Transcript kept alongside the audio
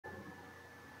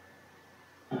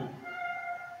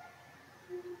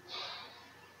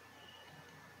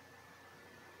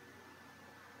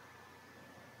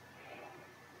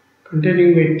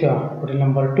Continuing with model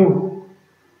number 2,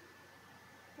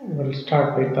 we will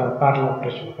start with the parallel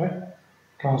operation of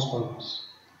transformers.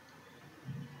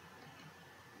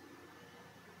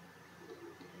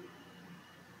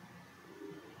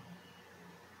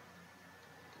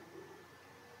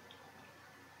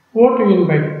 What do you mean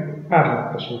by parallel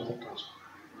operation of the transformer?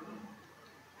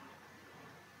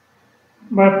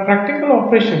 By practical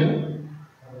operation,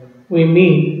 we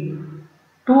mean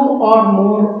two or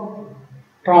more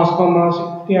transformers,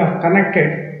 if they are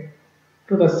connected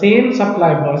to the same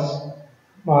supply bars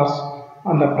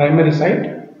on the primary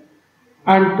side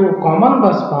and to common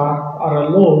bus bar or a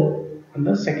load on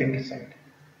the secondary side.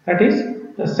 That is,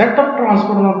 the set of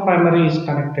transformer primary is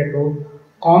connected to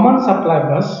common supply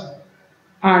bus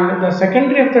and the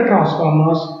secondary of the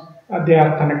transformers they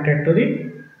are connected to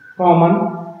the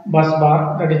common bus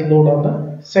bar, that is load on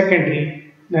the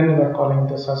secondary. Then we are calling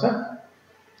this as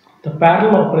the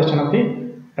parallel operation of the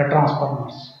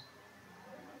transformers.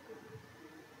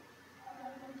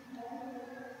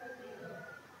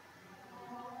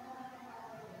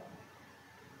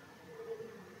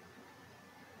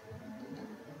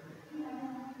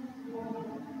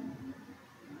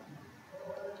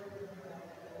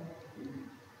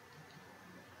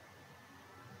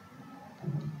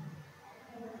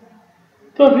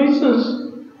 The reasons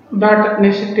that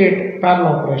necessitate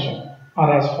parallel operation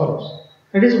are as follows.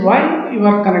 That is why you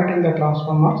are connecting the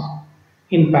transformers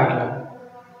in parallel.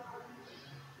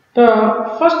 The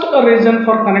first reason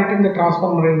for connecting the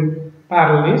transformer in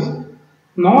parallel is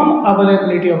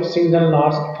non-availability of single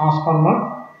large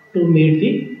transformer to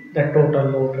meet the total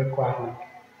load requirement.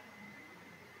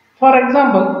 For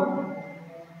example,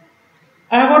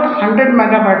 I have got 100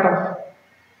 megawatt of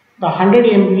the 100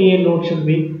 MVA load should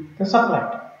be the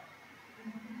supply.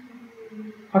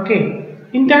 Okay,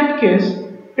 in that case,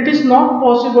 it is not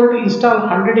possible to install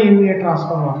 100 MVA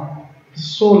transformer,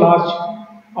 so large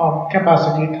of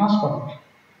capacity transformer.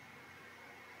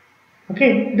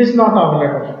 Okay, it is not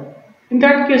available. In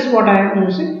that case, what I am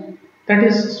using, that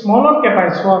is smaller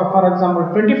capacity. For example,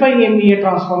 25 MVA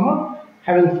transformer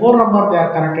having 4 number, they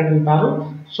are connected in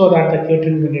parallel, so that the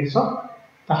catering the needs of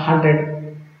the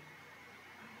 100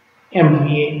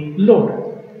 MVA load.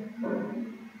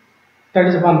 That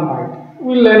is one point.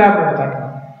 We will elaborate that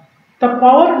one. The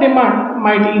power demand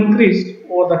might increase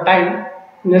over the time,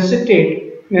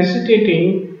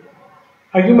 necessitating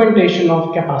augmentation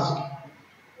of capacity.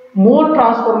 More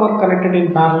transformer connected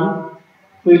in parallel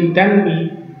will then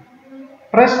be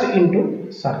pressed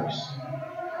into service.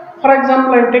 For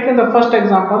example, I have taken the first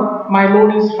example. My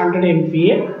load is 100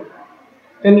 MVA.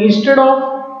 Then instead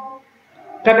of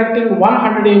connecting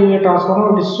 100 MVA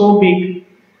transformer, it is so big,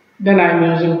 then I am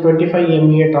using 25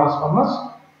 MVA transformers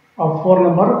of 4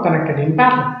 number connected in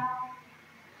parallel.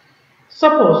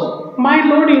 Suppose my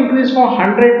load increased from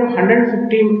 100 to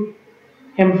 115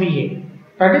 MVA.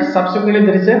 That is, subsequently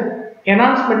there is an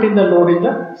enhancement in the load in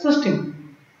the system.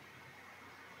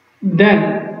 Then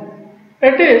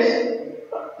it is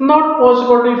not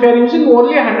possible to, if you are using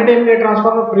only 100 MVA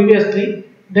transformer previously,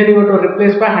 then you have to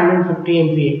replace by 150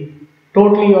 MVA.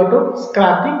 Totally you have to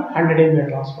scrap the 100 MVA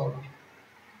transformer.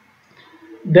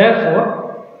 Therefore,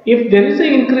 if there is an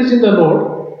increase in the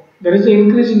load,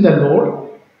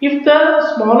 if the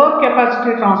smaller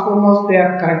capacity transformers they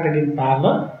are connected in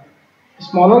parallel,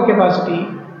 smaller capacity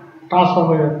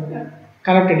transformer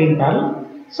connected in parallel.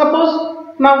 Suppose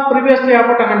now previously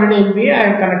about 100 MVA I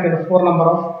have connected 4 number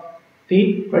of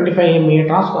the 25 MVA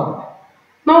transformer.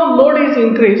 Now load is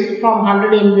increased from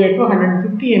 100 MVA to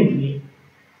 150 MVA.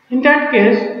 In that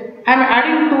case, I am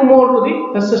adding 2 more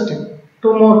to the system.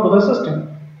 2 more to the system.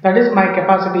 That is, my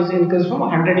capacity is increased from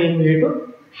 100 MVA to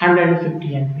 150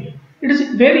 MVA. It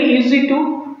is very easy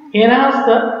to enhance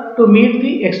to meet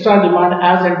the extra demand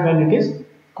as and when it is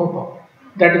cope up.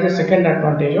 That is the second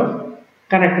advantage of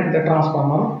connecting the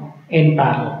transformer in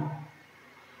parallel.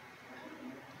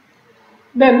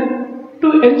 Then,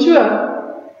 to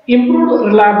ensure improved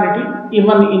reliability,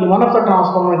 even in one of the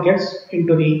transformer gets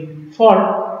into the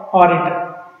fault or it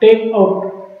take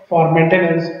out for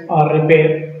maintenance or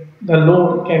repair, the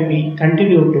load can be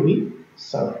continued to be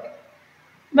served.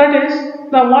 That is,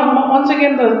 once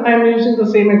again I am using the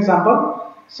same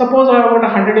example. Suppose I have got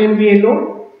 100 MVA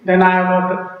load, then I have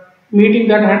got meeting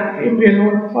that 100 MVA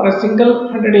load for a single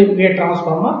 100 MVA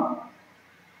transformer.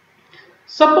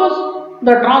 Suppose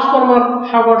the transformer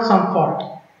have got some fault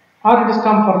or it is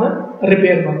come for the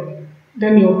repair work,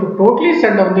 then you have to totally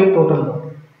set down the total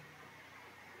load.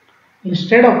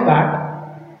 Instead of that,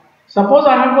 suppose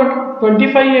I have got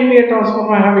 25 MVA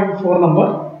transformer having 4 number,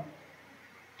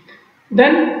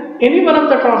 then any one of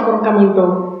the transformer come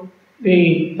into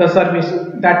the service,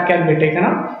 that can be taken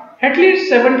up. At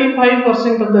least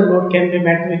 75% of the load can be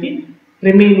met with the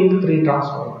remaining 3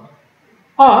 transformers.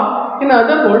 Or in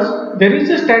other words, there is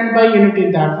a standby unit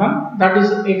in that one, that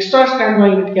is extra standby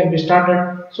unit can be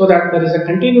started so that there is a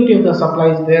continuity of the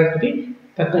supplies there to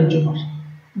the consumers.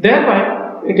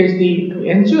 Thereby, it is to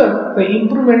ensure the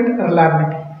improvement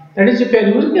reliability. That is, if you are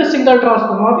using a single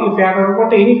transformer, if you have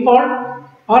got any fault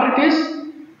or it is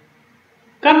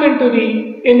come into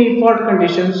any fault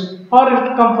conditions or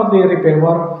it come for the repair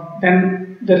work,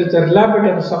 then there is a reliability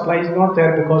of the supply is not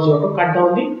there because you have to cut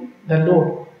down the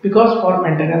load because for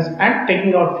maintenance and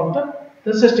taking out from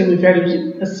the system if you are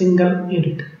using a single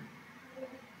unit.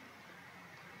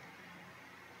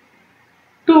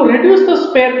 To reduce the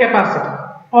spare capacity,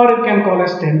 or you can call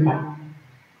as standby.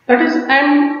 That is, I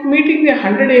am meeting the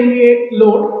 100 MVA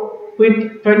load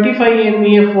with 25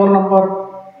 MVA 4 number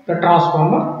the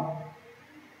transformer.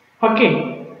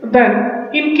 Okay, then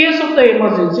in case of the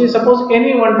emergency, suppose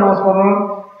any one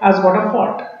transformer has got a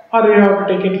fault or you have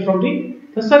to take it from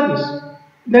the service,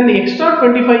 then the extra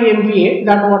 25 MVA,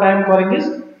 that what I am calling is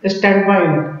a standby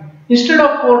unit. Instead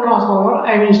of 4 transformer,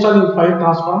 I am installing 5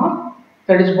 transformer.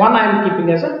 That is one I am keeping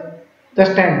as the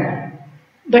standby.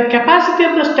 The capacity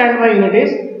of the standby unit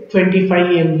is 25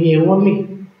 MVA only.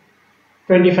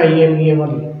 25 MVA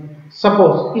only.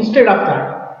 Suppose instead of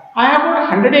that, I have got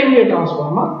 100 MVA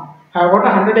transformer. I have got a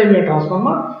 100 MVA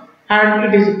transformer and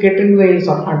it is getting the rates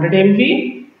of 100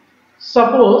 MVA.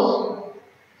 Suppose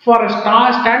for a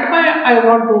standby, I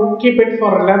want to keep it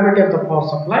for reliability of the power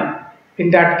supply. In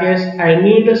that case, I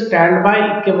need a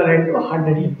standby equivalent to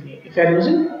 100 MVA if I am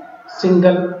using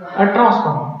single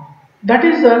transformer. That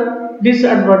is the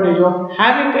disadvantage of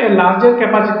having a larger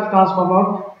capacity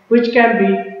transformer which can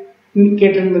be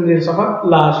catering the needs of a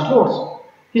large loads.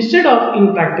 Instead of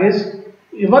in practice,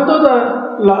 even though the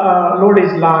load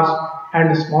is large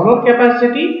and smaller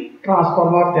capacity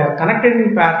transformer, they are connected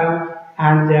in parallel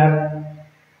and they are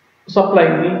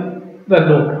supplying the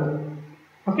load.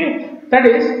 Okay, that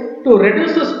is to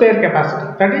reduce the spare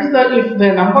capacity. That is if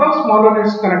the number of smaller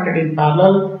units connected in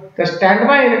parallel, the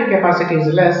standby unit capacity is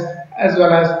less, as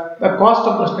well as the cost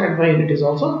of the standby unit is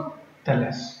also the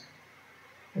less.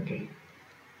 Okay.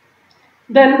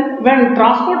 Then when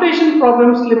transportation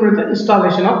problems limit the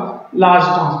installation of large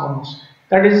transformers.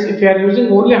 That is, if you are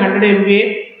using only 100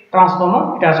 MVA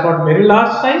transformer, it has got very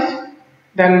large size,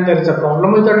 then there is a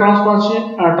problem with the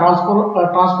transportation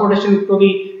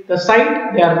to the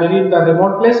site. They are very in the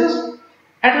remote places.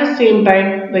 At the same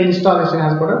time, the installation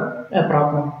has got a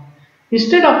problem.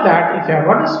 Instead of that, if you have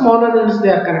got a smaller units, they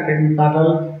are connected in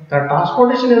parallel, the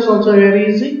transportation is also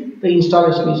very easy, the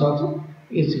installation is also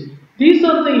easy. These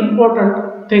are the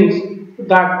important things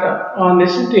that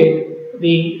necessitate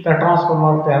the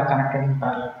transformer they are connected in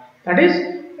parallel. That is,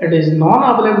 it is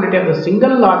non-availability of the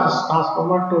single largest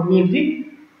transformer to meet the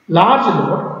large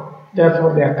load,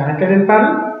 therefore they are connected in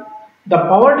parallel. The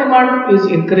power demand is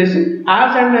increasing.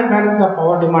 As and when the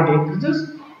power demand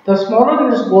increases, the smaller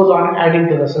units goes on adding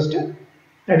to the system.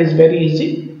 That is very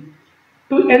easy.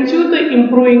 To ensure the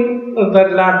improving the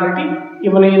reliability,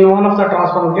 even in one of the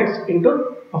transformer gets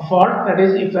into a fault, that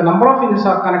is, if the number of units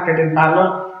are connected in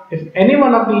parallel, if any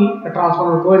one of the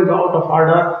transformer go into out of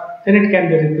order, then it can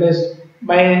be replaced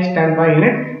by a standby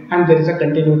unit and there is a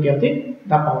continuity of the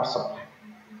power supply.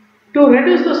 To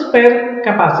reduce the spare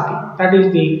capacity, that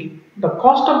is the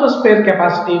cost of the spare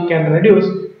capacity can reduce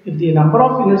if the number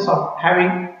of units of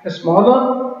having a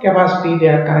smaller capacity they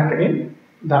are connected in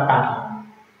the parallel.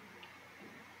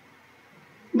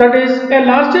 That is, a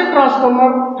larger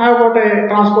transformer have got a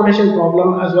transportation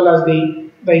problem as well as the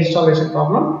installation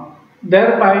problem.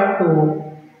 Thereby, to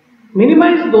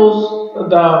minimize those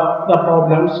the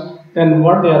problems, then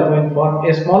what they are going for,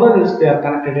 a smaller units they are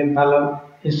connected in parallel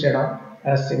instead of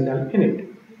a single unit.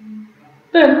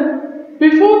 Then,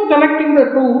 before connecting the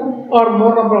 2 or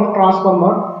more number of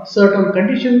transformer, certain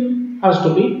condition has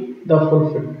to be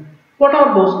fulfilled. What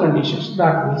are those conditions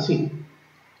that we will see?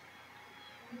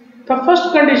 The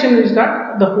first condition is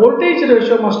that the voltage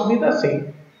ratio must be the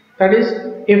same. That is,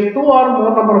 if 2 or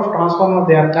more number of transformers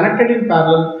they are connected in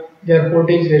parallel, their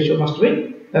voltage ratio must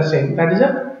be the same. That is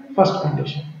the first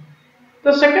condition.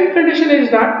 The second condition is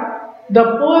that the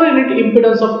per unit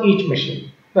impedance of each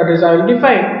machine. That is, I will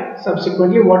define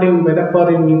subsequently what you mean by the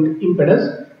per unit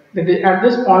impedance. That is, at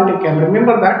this point you can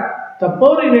remember that the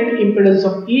per unit impedance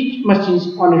of each machine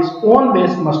on its own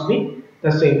base must be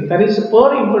the same. That is,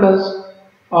 per impedance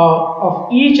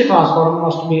of each transformer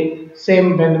must be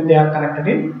same when they are connected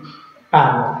in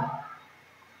parallel.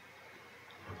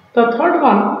 The third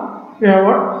one, we have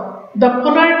what? The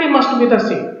polarity must be the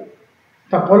same.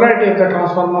 the polarity of the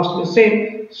transformer must be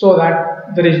same so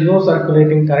that there is no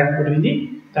circulating current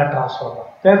between the transformer.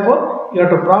 Therefore, you have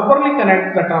to properly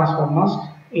connect the transformers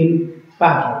in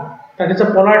parallel. That is, the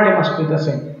polarity must be the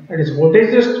same. That is,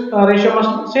 voltage ratio must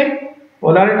be the same,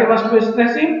 polarity must be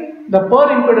the same, the per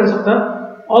impedance of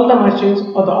all the machines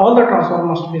or all the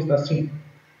transformers must be the same.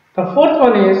 The fourth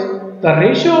one is the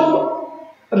ratio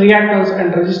of reactance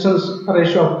and resistance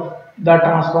ratio of the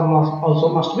transformers also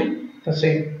must be the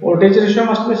same. Voltage ratio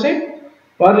must be same,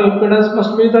 per impedance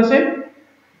must be the same,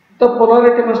 the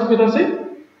polarity must be the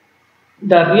same,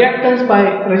 the reactance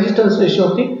by resistance ratio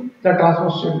of the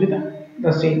transformer should be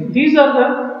the same. These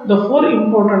are the four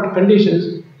important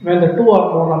conditions when the two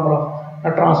or more number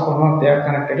of transformers they are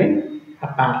connected in a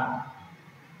parallel.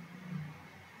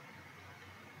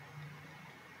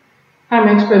 I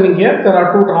am explaining here. There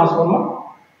are two transformers.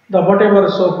 The whatever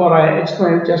so far I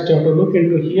explained, just you have to look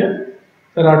into here.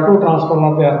 There are two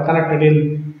transformers. They are connected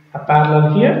in a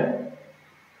parallel here.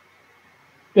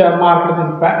 They are marked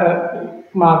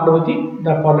with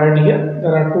the polarity here.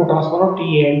 There are two transformers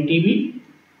TA and TB.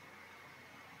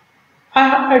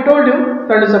 I told you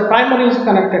that is the primary is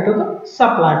connected to the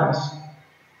supply bus,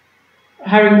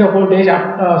 having the voltage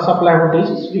supply voltage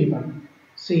is V1.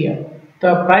 See here,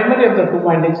 the primary of the two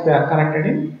windings they are connected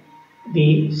in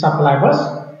the supply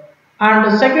bus, and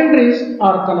the secondaries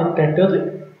are connected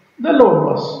to the load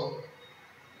bus.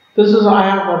 This is I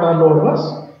have got a load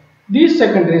bus. These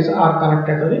secondaries are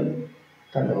connected to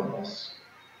the load bus.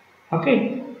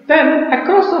 Okay. Then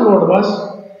across the load bus,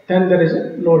 then there is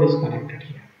a load is connected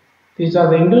here. These are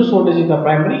the induced voltage in the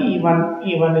primary,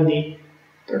 E1 in the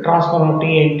transformer TA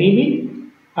and TB,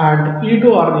 and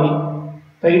E2 are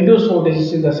the induced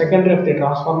voltages in the secondary of the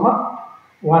transformer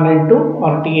 1 and 2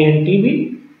 or TA and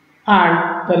TB,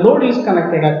 and the load is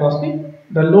connected across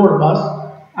the load bus,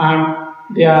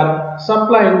 and they are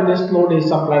supplying, this load is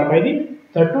supplied by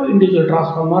the two individual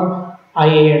transformer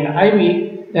IA and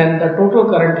IB. Then the total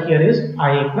current here is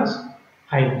IA plus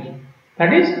IB.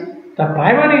 That is, the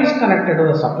primary is connected to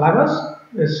the supply bus.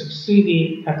 Let's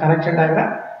see the connection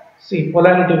diagram. See,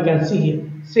 polarity you can see here.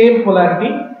 Same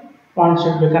polarity points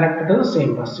should be connected to the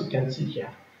same bus. You can see here.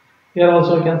 Here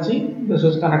also you can see this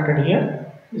is connected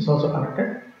here. This is also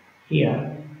connected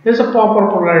here. There is a proper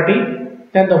polarity.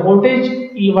 Then the voltage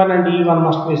E1 and E1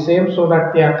 must be same so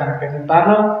that they are connected in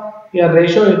parallel. Here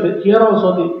ratio, here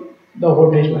also the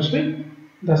voltage must be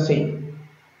the same.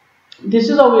 This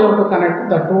is how we have to connect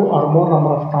the two or more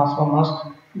number of transformers.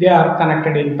 They are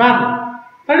connected in parallel.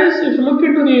 That is, if you look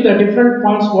into the different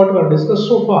points what we have discussed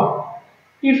so far,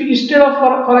 if instead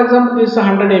of for example this is a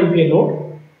 100 MVA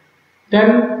load,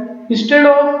 then instead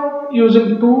of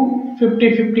using two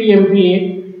 50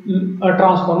 MVA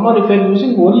transformer, if you are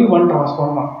using only one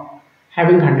transformer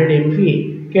having 100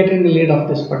 MVA getting the lead of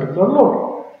this particular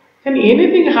load, then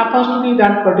anything happens to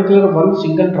that particular one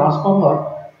single transformer,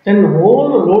 then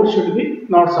whole load should be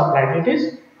not supplied. It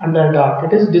is under dark,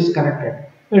 it is disconnected.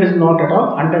 It is not at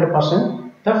all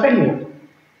 100% the failure.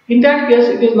 In that case,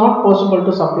 it is not possible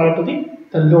to supply to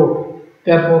the load.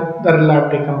 Therefore, the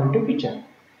reliability comes into picture.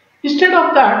 Instead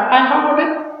of that, I have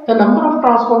got the number of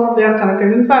transformers they are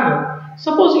connected in parallel.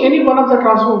 Suppose any one of the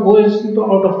transformer goes into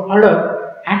out of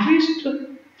order, at least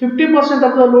 50%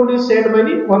 of the load is shared by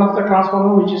the one of the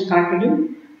transformer which is connected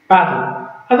in parallel.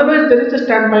 Otherwise, there is a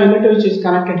standby unit which is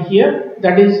connected here,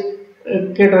 that is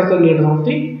caters the needs of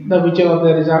the whichever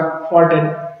there is a faulted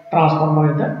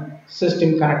transformer in the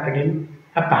system connected in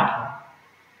a parallel.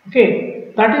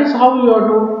 Okay, that is how you are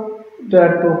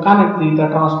to connect the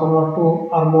transformer to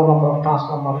or more number of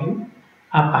transformer in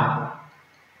a parallel.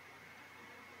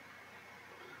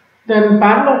 Then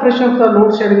parallel operation of the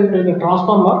load sharing between the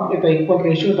transformer with the equal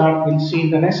ratio that we'll see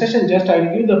in the next session. Just I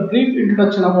will give the brief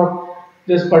introduction about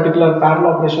this particular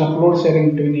parallel operation of load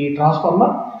sharing between the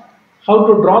transformer, how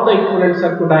to draw the equivalent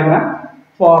circuit diagram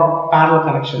for parallel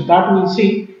connection. That we will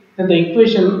see, then the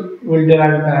equation will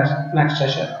derive in the next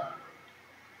session.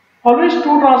 Always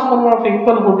two transformers of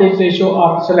equal voltage ratio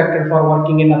are selected for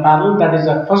working in a parallel. That is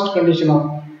the first condition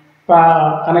of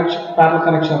parallel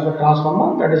connection of the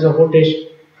transformer. That is a voltage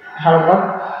have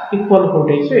got equal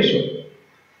voltage ratio.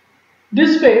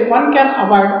 This way one can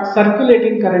avoid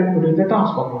circulating current between the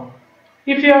transformer.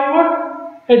 If you have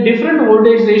got a different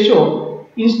voltage ratio,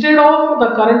 instead of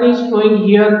the current is flowing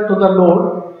here to the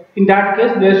load, in that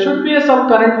case there should be some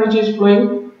current which is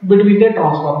flowing between the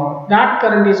transformer. That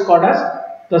current is called as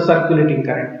the circulating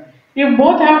current. If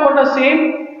both have got the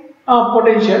same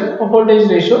potential or voltage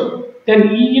ratio, then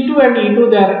E2 and E2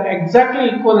 they are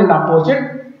exactly equal and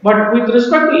opposite. But with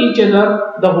respect to each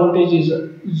other, the voltage is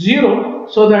 0,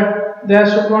 so that there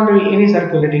should not be any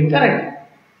circulating current.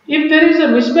 If there is a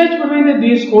mismatch between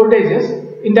these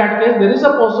voltages, in that case there is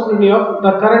a possibility of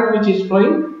the current which is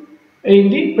flowing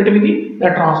in between the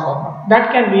transformer.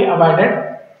 That can be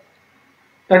avoided.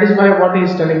 That is why what he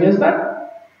is telling is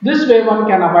that this way one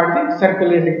can avoid the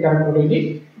circulating current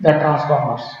between the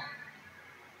transformers.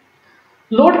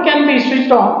 Load can be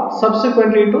switched on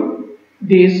subsequently to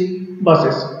these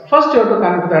buses. First you have to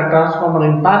connect the transformer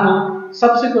in parallel,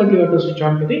 subsequently you have to switch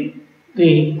on to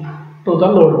the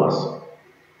load bus.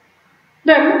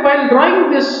 Then while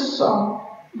drawing this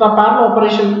the parallel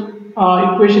operation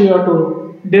equation you have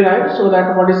to derive, so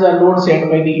that what is the load set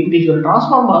by the individual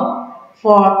transformer.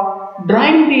 For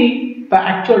drawing the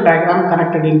actual diagram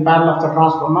connected in parallel of the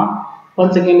transformer,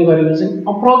 once again we are using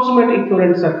approximate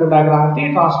equivalent circuit diagram of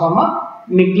the transformer,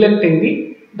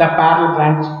 neglecting the parallel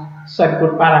branch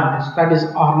circuit parameters, that is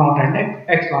R0 and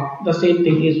X0. The same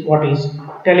thing is what is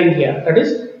telling here, that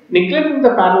is neglecting the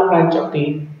parallel branch of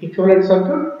the equivalent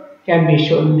circuit can be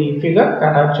shown in the figure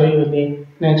that I will show you in the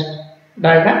next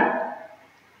diagram.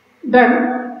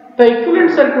 Then the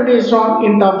equivalent circuit is drawn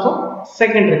in terms of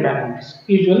secondary parameters.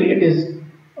 Usually it is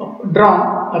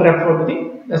drawn referred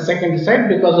to the secondary side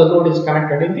because the load is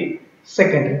connected in the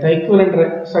secondary. The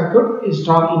equivalent circuit is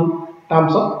drawn in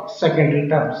terms of secondary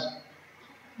terms.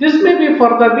 This may be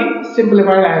further be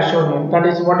simplified as shown here. That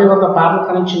is, whatever the parallel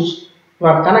connections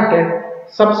were connected,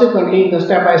 subsequently the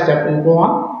step by step will go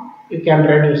on, you can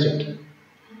reduce it.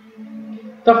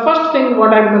 The first thing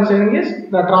what I am considering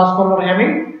is the transformer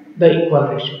having the equal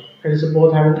ratio. That is,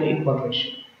 both having the equal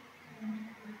ratio.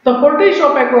 The voltage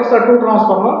drop across the two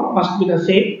transformers must be the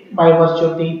same by virtue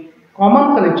of the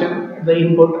common connection, the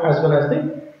input as well as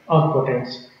the output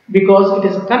ends. Because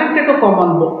it is connected to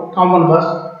common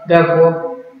bus,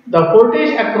 therefore the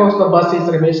voltage across the bus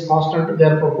remains constant.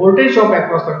 Therefore, voltage drop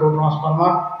across the two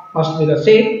transformers must be the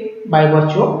same by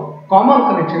virtue of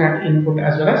common connection at input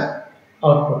as well as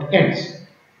output ends.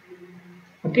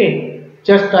 Okay,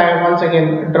 just I once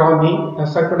again drawn the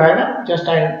circuit diagram. Just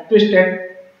I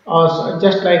twisted, or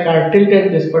just like I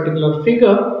tilted this particular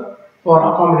figure for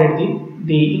accommodate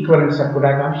the equivalent circuit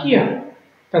diagram here.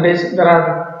 That is, there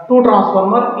are two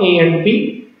transformers A and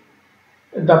B.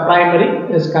 The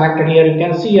primary is connected here. You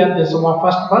can see here this is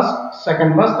first bus,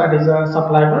 second bus, that is a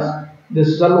supply bus. This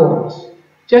is a load bus.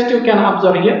 Just you can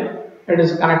observe here, it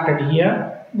is connected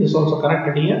here. This also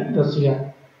connected here. This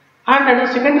here. And at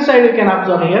the second side, you can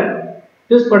observe here,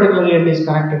 this particular end is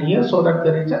connected here, so that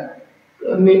there is a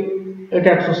it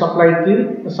has to supply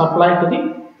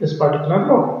to this particular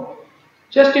load.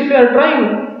 Just if you are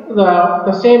drawing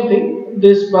the same thing,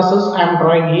 these buses I am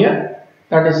drawing here,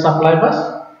 that is supply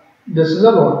bus, this is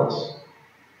a load bus.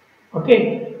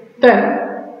 Okay,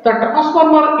 then the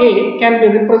transformer A can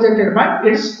be represented by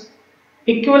its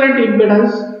equivalent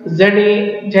impedance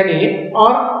ZA or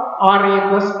RA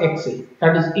plus XA,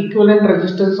 that is equivalent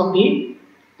resistance of the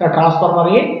transformer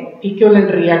A,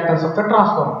 equivalent reactance of the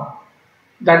transformer.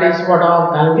 That is what our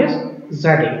calling is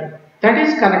ZA. That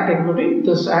is connected between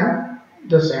this and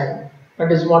this end.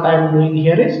 That is what I am doing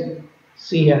here is,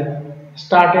 see here,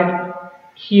 started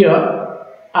here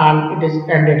and it is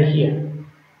ended here.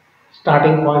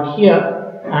 Starting point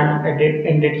here and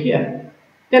ended here.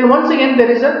 Then once again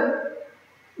there is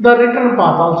the return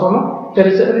path also, no? There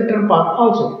is a return path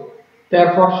also.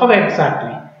 Therefore, how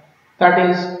exactly? That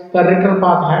is the return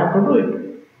path I have to do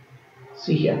it.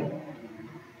 See here.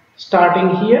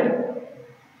 Starting here,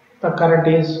 the current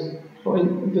is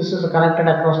flowing, this is connected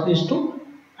across these two,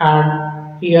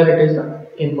 and here it is the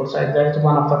input side, that is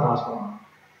one of the transformer.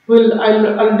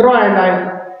 I'll draw and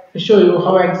I'll show you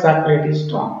how exactly it is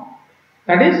drawn.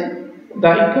 That is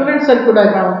the equivalent circuit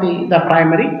diagram of the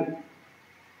primary,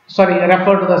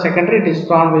 refer to the secondary, it is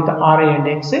drawn with RA and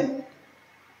XA.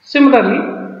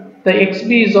 Similarly, the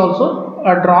XB is also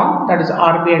drawn, that is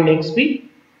RB and XB,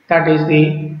 that is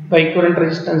the equivalent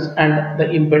resistance and the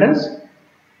impedance.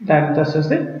 Then this is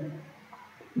the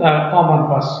common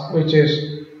bus, which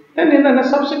is, then in the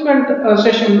subsequent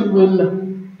session we will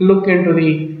look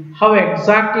into how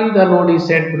exactly the load is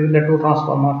set between the two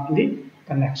transformers in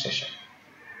the next session.